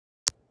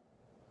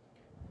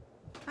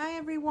Hi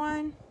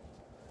everyone,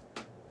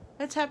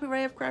 it's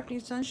Happyrae of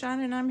Crafting Sunshine,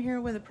 and I'm here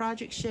with a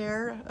project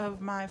share of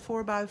my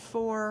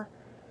 4x4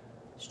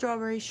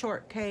 Strawberry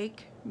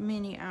Shortcake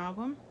Mini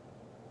Album.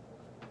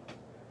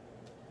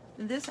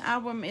 This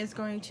album is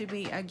going to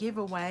be a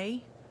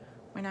giveaway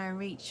when I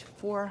reach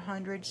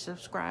 400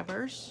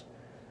 subscribers,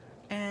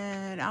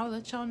 and I'll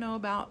let y'all know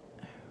about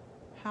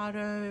how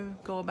to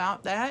go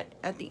about that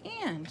at the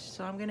end.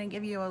 So I'm going to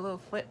give you a little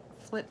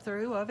flip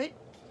through of it.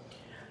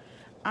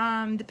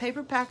 The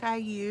paper pack I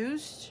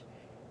used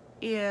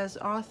is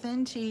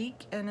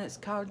Authentique, and it's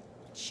called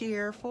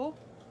Cheerful.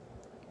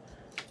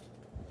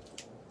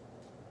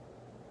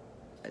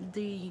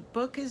 The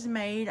book is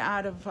made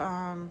out of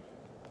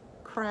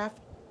craft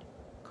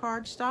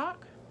cardstock,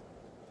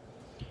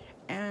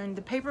 and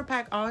the paper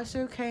pack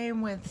also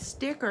came with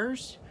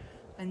stickers,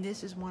 and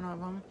this is one of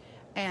them,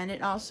 and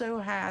it also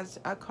has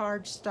a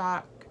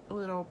cardstock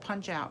little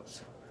punch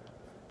outs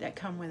that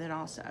come with it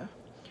also.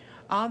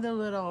 All the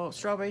little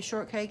strawberry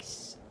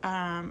shortcakes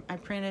I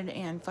printed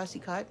in fussy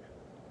cut.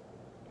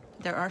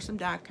 There are some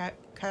die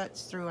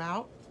cuts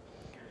throughout.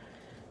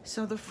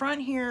 So the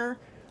front here,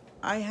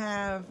 I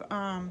have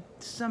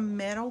some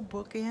metal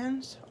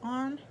bookends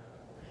on.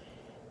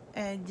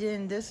 And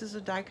then this is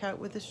a die cut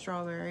with the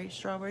strawberry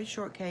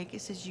shortcake. It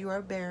says "You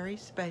are berry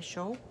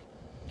special."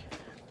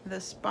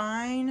 The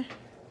spine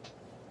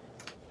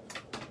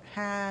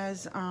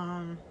has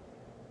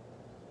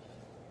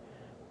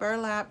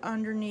burlap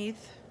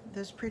underneath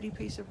this pretty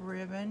piece of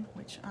ribbon,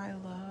 which I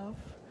love.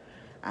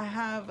 I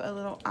have a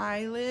little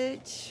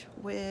eyelet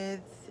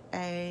with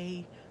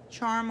a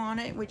charm on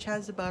it, which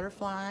has a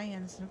butterfly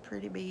and some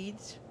pretty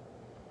beads.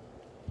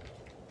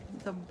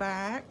 The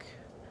back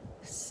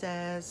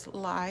says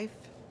Life's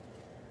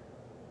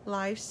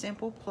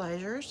Simple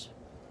Pleasures,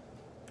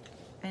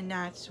 and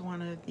that's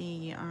one of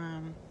the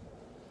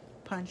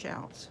punch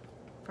outs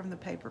from the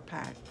paper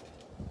pack.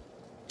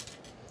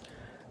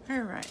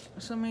 Alright,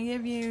 so I'm going to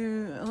give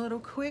you a little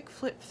quick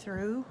flip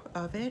through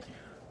of it.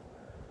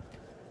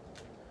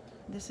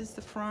 This is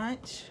the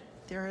front.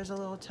 There is a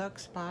little tuck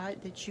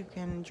spot that you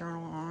can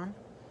journal on.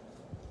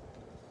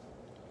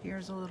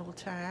 Here's a little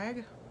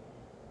tag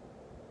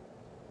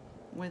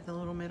with a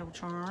little metal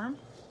charm,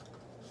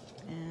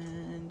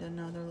 and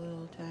another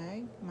little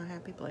tag, my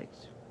happy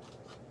place.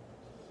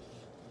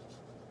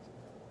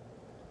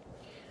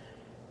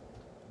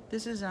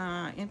 This is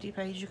an empty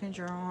page you can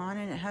journal on,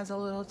 and it has a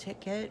little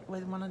ticket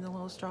with one of the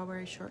little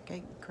strawberry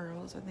shortcake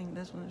girls. I think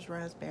this one is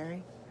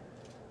raspberry.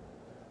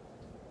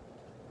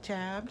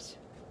 Tabs.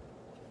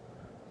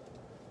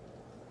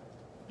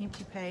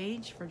 Empty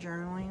page for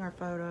journaling or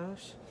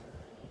photos.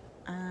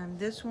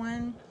 This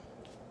one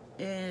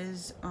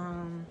is,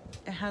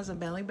 it has a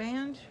belly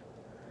band,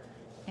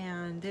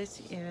 and this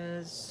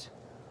is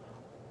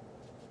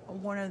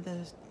one of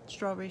the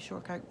strawberry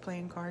shortcake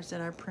playing cards that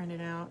I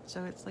printed out,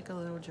 so it's like a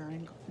little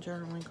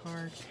journaling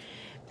card.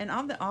 And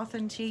all the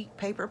Authentique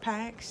paper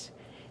packs,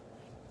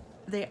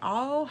 they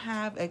all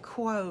have a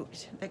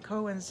quote that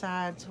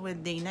coincides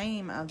with the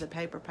name of the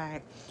paper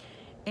pack,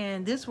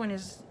 and this one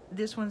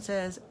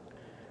says,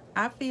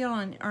 "I feel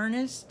an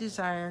earnest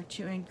desire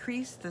to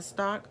increase the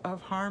stock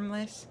of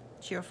harmless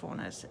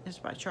cheerfulness." It's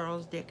by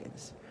Charles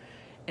Dickens,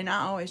 and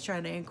I always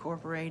try to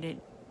incorporate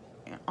it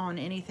on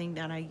anything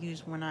that I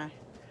use. When I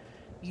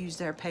use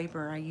their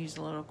paper, I use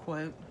a little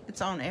quote.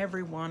 It's on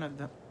every one of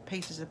the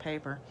pieces of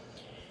paper.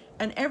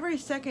 And every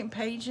second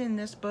page in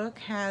this book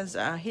has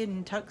a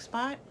hidden tuck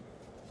spot.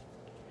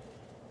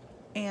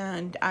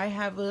 And I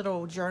have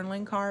little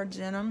journaling cards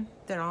in them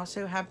that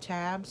also have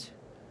tabs.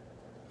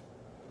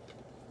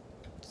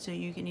 So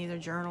you can either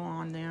journal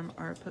on them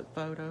or put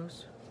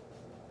photos.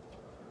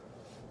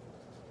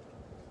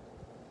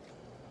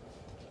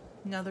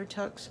 Another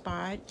tuck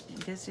spot.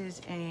 This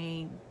is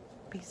a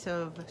piece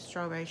of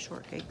strawberry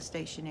shortcake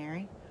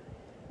stationery,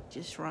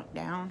 just shrunk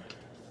down,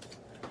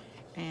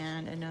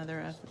 and another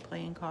of the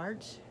playing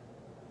cards.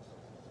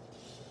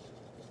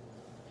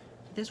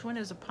 This one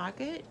is a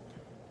pocket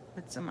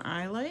with some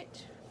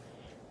eyelet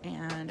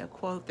and a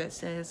quote that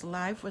says,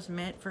 "Life was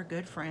meant for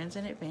good friends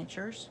and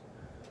adventures."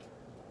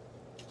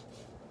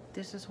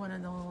 This is one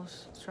of the little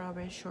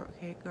strawberry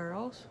shortcake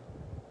girls,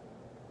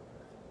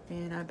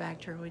 and I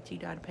backed her with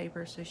tea-dyed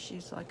paper, so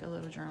she's like a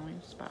little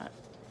journaling spot.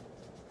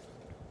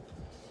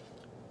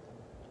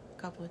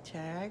 Couple of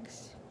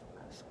tags,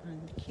 one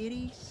of the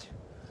kitties,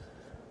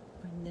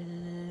 and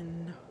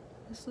then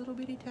this little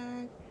bitty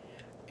tag,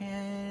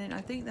 and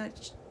I think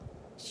that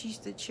she's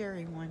the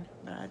cherry one,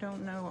 but I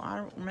don't know, I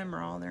don't remember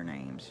all their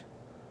names.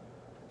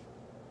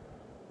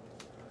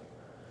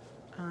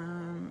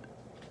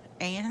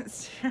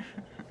 Ants.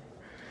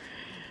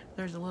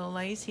 There's a little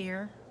lace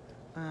here,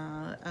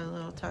 a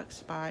little tuck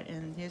spot,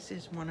 and this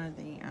is one of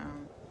the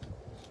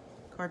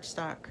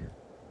cardstock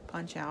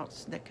punch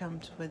outs that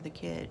comes with the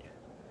kit.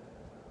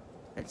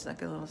 It's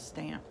like a little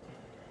stamp.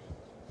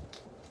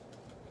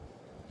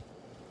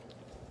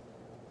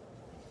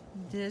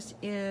 This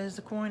is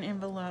the coin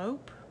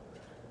envelope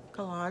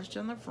collaged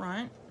on the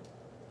front.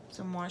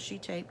 Some washi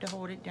tape to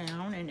hold it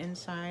down, and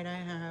inside I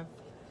have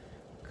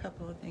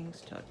couple of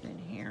things tucked in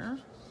here.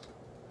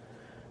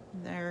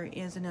 There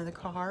is another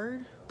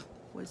card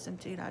with some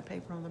tea-dyed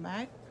paper on the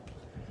back.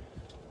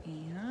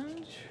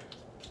 And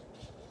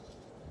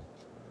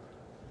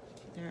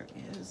there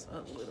is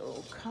a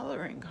little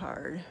coloring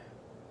card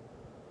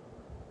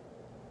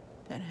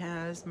that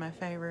has my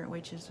favorite,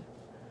 which is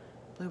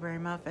Blueberry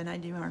Muffin. I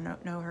do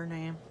know her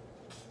name.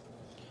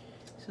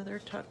 So they're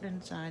tucked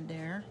inside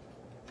there.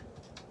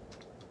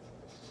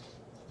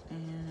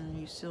 And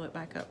you seal it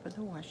back up with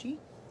a washi.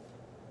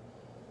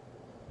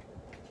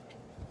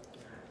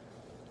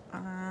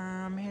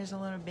 Here's a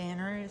little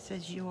banner. It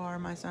says, "You are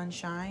my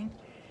sunshine."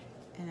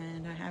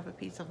 And I have a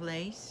piece of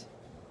lace.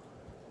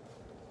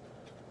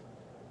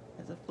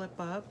 There's a flip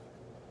up.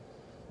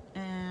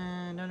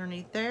 And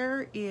underneath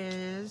there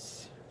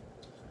is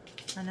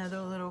another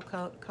little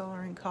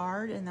coloring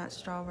card, and that's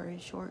Strawberry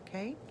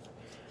Shortcake.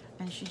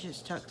 And she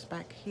just tucks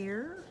back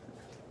here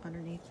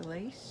underneath the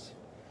lace.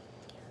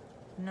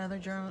 Another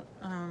journal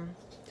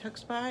tuck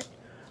spot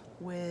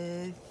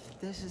with,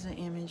 this is an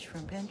image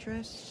from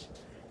Pinterest,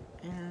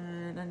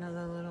 and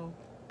another little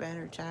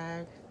banner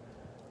tag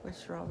with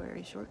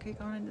Strawberry Shortcake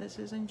on it. This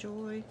is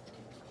Enjoy.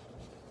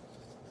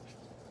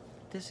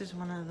 This is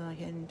one of the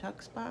hidden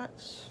tuck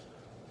spots.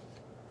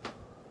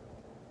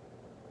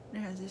 It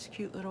has this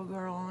cute little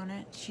girl on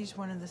it. She's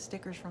one of the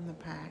stickers from the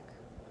pack.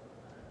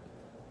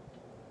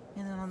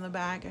 And then on the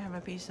back I have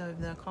a piece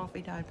of the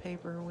coffee dyed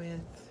paper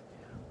with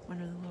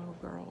one of the little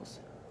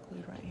girls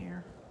glued right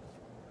here.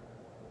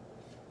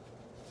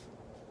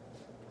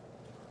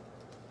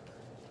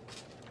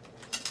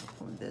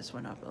 I'll move this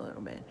one up a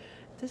little bit.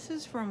 This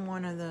is from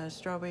one of the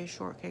Strawberry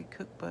Shortcake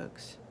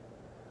cookbooks.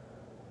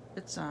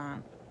 It's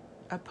a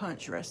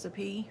punch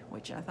recipe,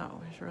 which I thought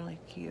was really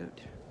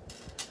cute.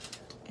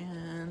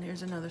 And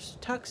there's another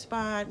tuck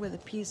spot with a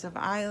piece of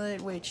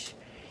eyelet, which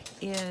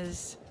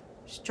is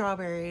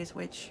strawberries,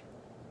 which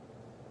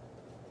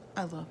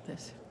I love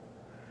this.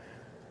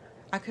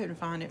 I couldn't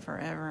find it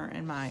forever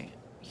in my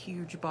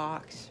huge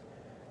box.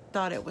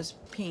 Thought it was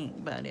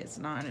pink, but it's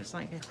not. It's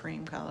like a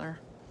cream color.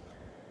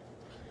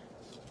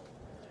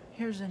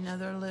 Here's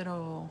another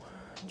little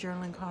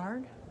journaling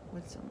card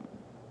with some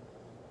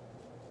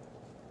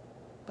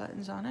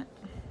buttons on it,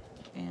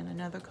 and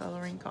another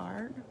coloring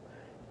card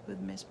with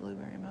Miss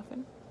Blueberry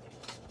Muffin.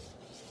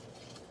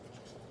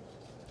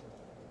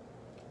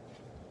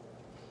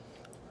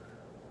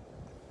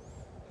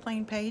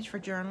 Plain page for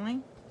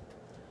journaling.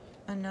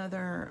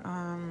 Another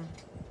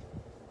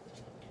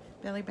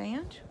belly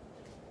band.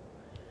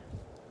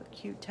 A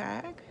cute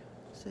tag.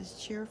 It says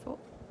cheerful.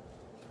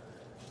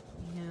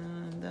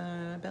 And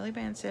the belly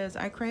band says,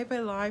 "I crave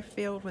a life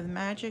filled with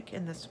magic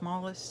in the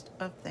smallest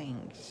of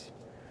things."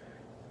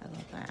 I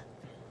love that.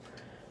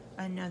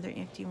 Another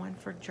empty one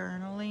for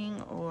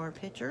journaling or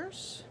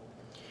pictures.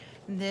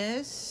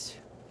 These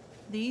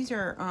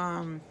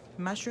are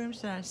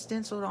mushrooms that I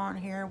stenciled on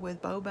here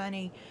with Bow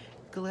Bunny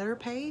glitter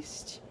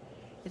paste.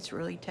 It's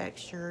really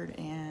textured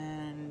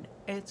and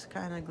it's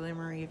kind of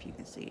glimmery if you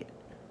can see it.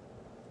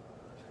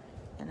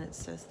 And it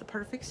says the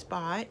perfect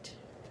spot.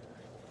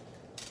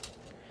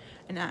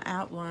 And I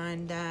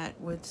outlined that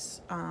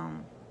with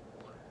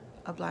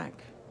a black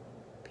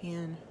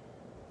pen,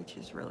 which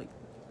is really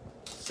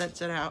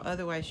sets it out.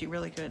 Otherwise you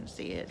really couldn't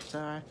see it, so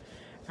I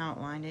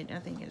outlined it. I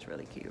think it's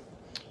really cute.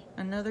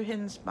 Another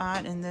hidden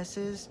spot, and this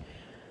is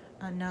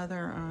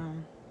another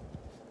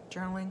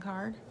journaling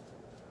card.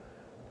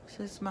 It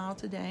says "Smile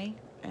Today,"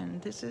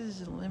 and this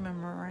is lemon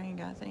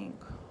meringue, I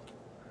think.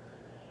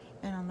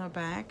 And on the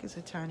back is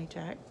a tiny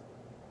tack,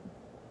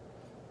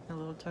 a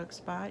little tuck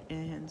spot,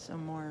 and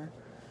some more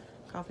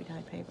coffee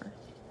dyed paper.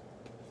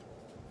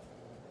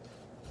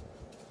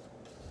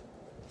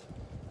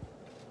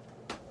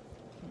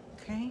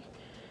 Okay,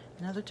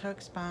 another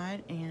tuck spot,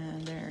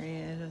 and there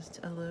is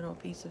a little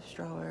piece of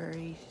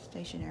strawberry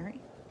stationery.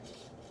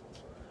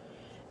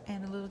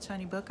 And a little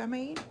tiny book I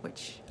made,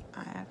 which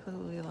I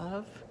absolutely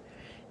love.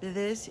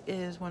 This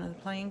is one of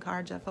the playing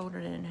cards. I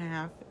folded it in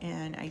half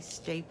and I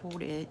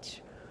stapled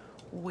it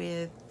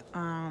with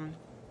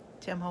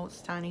Tim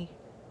Holtz tiny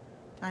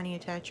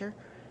attacher.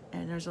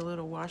 And there's a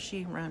little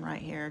washi run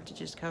right here to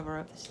just cover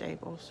up the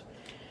staples.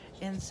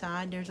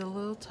 Inside there's a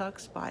little tuck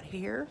spot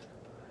here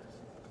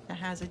that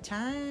has a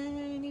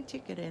tiny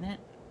ticket in it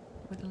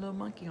with a little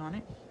monkey on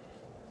it.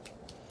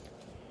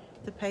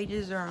 The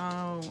pages are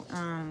all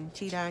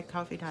tea-dyed,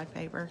 coffee-dyed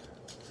paper.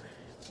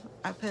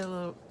 I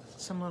put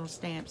some little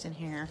stamps in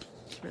here.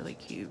 It's really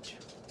cute.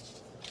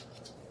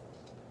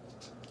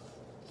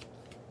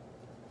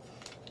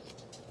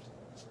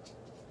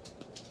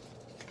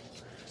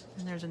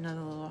 And there's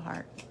another little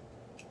heart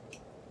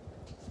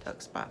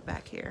tuck spot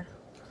back here.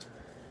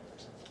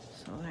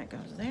 So that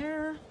goes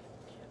there.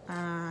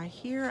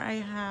 Here I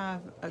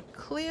have a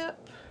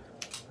clip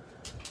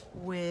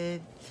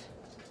with,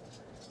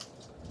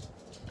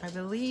 I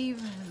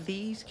believe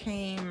these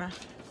came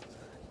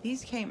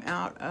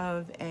out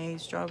of a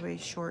Strawberry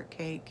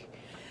Shortcake.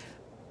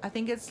 I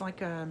think it's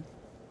like a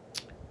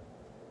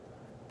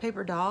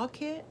paper doll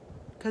kit,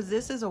 because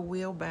this is a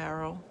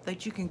wheelbarrow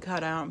that you can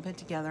cut out and put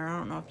together. I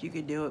don't know if you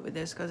could do it with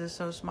this because it's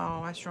so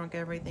small. I shrunk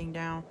everything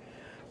down.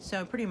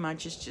 So pretty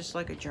much it's just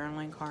like a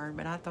journaling card,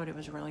 but I thought it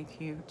was really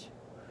cute.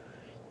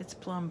 It's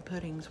Plum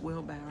Pudding's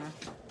wheelbarrow.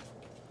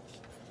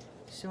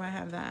 So I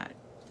have that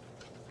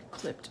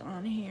clipped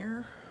on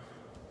here.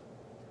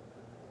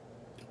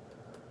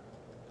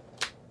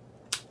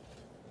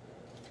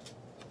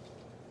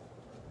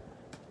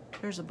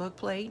 There's a book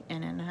plate,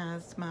 and it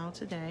has Smile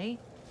Today.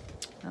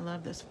 I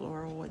love this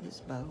floral with this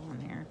bow on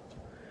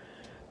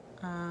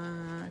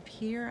there.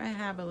 Here I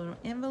have a little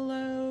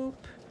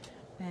envelope,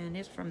 and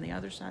it's from the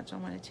other side, so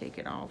I'm going to take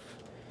it off.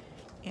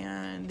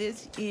 And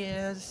this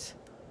is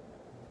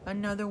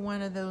another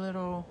one of the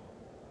little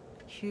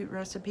cute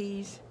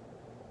recipes.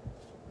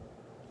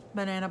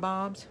 Banana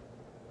Bobs.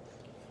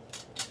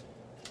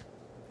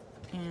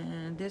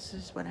 And this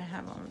is what I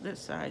have on this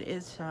side.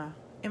 It's an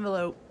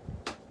envelope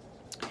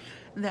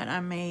that I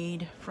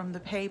made from the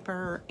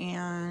paper,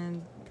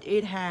 and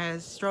it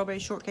has Strawberry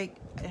Shortcake.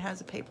 It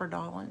has a paper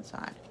doll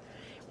inside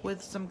with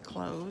some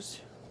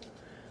clothes.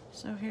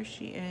 So here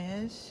she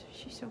is.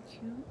 She's so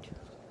cute.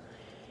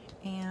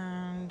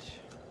 And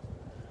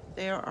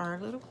there are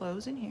little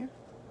clothes in here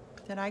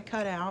that I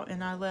cut out,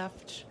 and I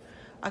left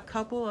a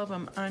couple of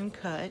them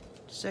uncut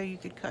so you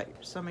could cut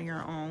some of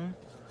your own.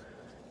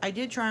 I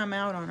did try them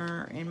out on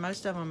her, and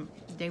most of them,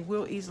 they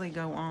will easily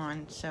go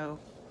on, so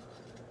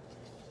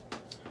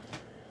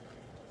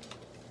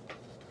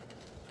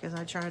because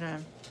I try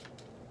to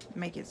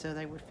make it so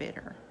they would fit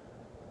her.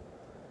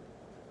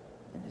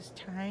 And this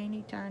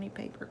tiny, tiny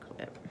paper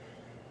clip,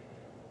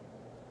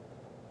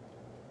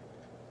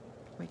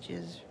 which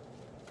is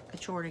a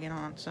chore to get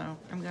on, so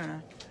I'm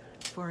gonna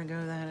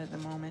forego that at the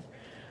moment.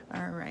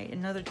 Alright,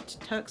 another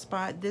tuck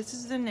spot. This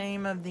is the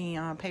name of the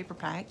paper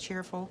pack,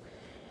 Cheerful.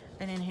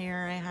 And in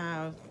here I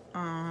have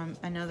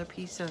another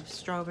piece of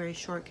Strawberry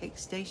Shortcake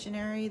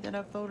stationery that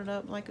I folded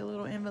up like a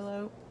little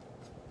envelope.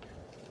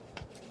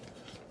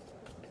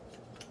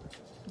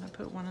 I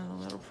put one of the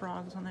little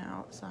frogs on the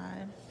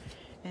outside.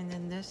 And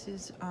then this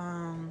is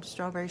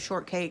Strawberry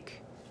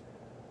Shortcake,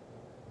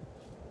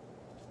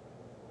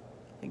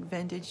 like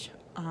vintage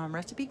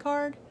recipe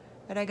card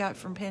that I got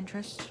from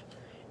Pinterest.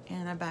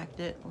 And I backed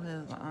it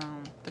with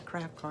the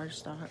craft card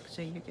stock,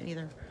 so you can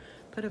either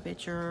put a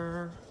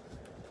picture,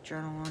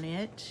 journal on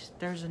it.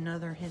 There's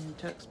another hidden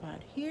tuck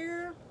spot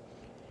here.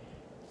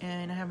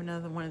 And I have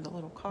another one of the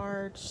little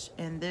cards,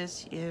 and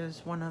this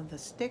is one of the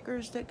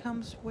stickers that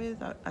comes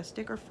with a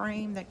sticker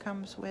frame that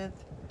comes with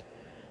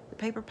the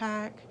paper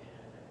pack.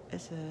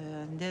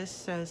 This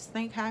says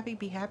think happy,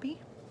 be happy.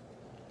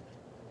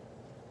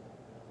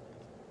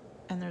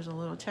 And there's a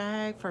little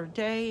tag for a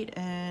date,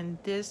 and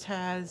this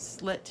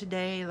has let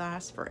today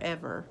last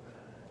forever.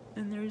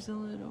 And there's a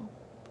little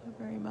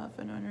blueberry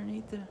muffin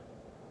underneath the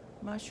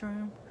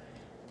mushroom.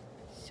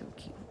 So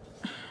cute.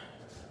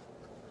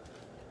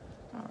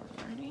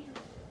 Alrighty.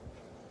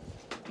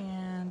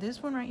 And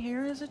this one right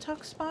here is a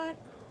tuck spot.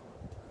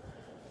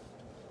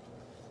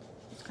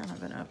 It's kind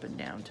of an up and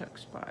down tuck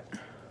spot.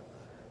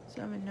 So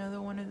I have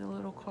another one of the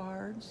little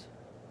cards.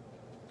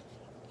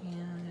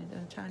 And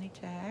a tiny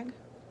tag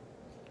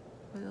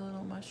with a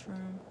little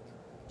mushroom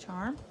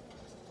charm.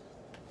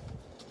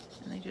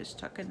 And they just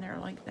tuck in there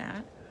like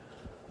that.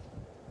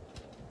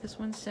 This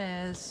one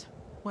says,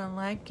 when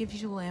life gives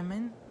you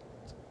lemon,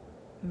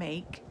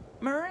 make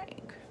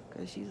meringue.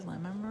 Because she's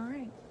lemon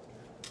meringue.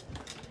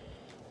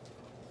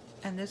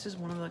 And this is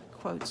one of the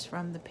quotes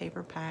from the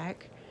paper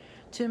pack.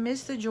 To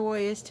miss the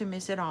joy is to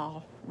miss it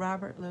all.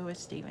 Robert Louis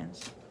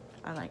Stevens.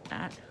 I like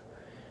that.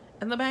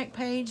 And the back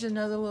page,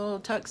 another little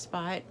tuck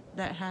spot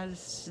that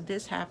has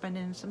this happened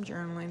in some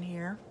journaling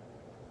here.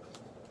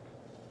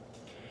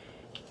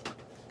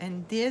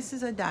 And this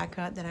is a die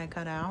cut that I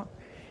cut out,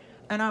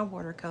 and I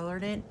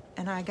watercolored it.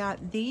 And I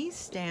got these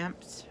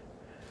stamps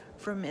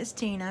from Miss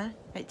Tina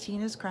at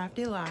Tina's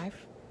Crafty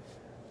Life.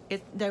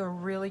 They were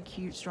really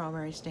cute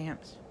strawberry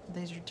stamps.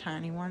 These are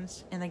tiny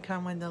ones, and they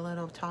come with the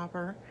little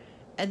topper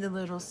and the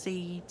little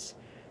seeds.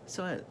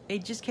 So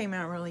it just came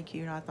out really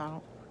cute, I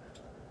thought.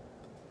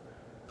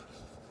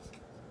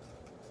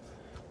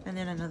 And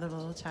then another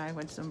little tag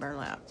with some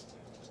burlap.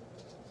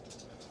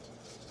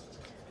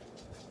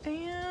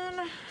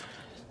 And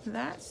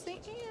that's the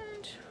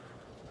end.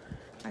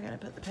 I gotta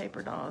put the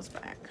paper dolls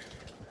back.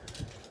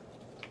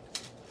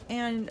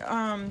 And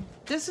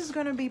this is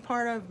gonna be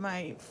part of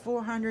my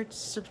 400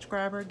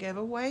 subscriber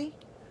giveaway.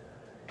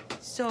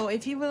 So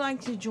if you would like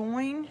to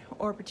join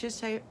or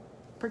participate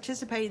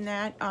in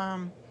that,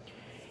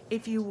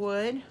 if you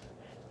would,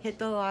 hit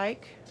the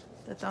like,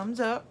 the thumbs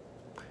up,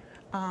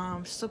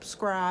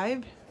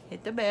 subscribe,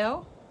 hit the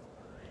bell,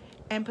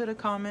 and put a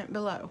comment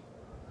below.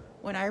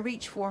 When I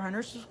reach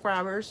 400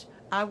 subscribers,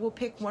 I will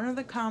pick one of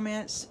the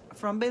comments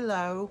from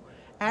below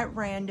at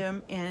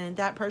random, and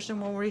that person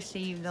will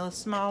receive the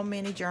small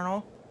mini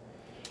journal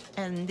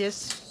and this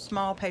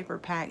small paper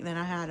pack that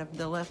I had of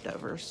the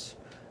leftovers.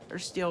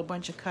 There's still a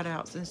bunch of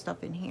cutouts and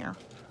stuff in here.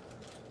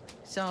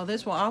 So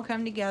this will all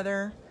come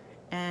together,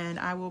 and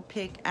I will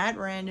pick at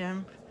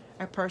random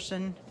a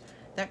person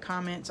that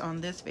comments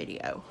on this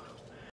video.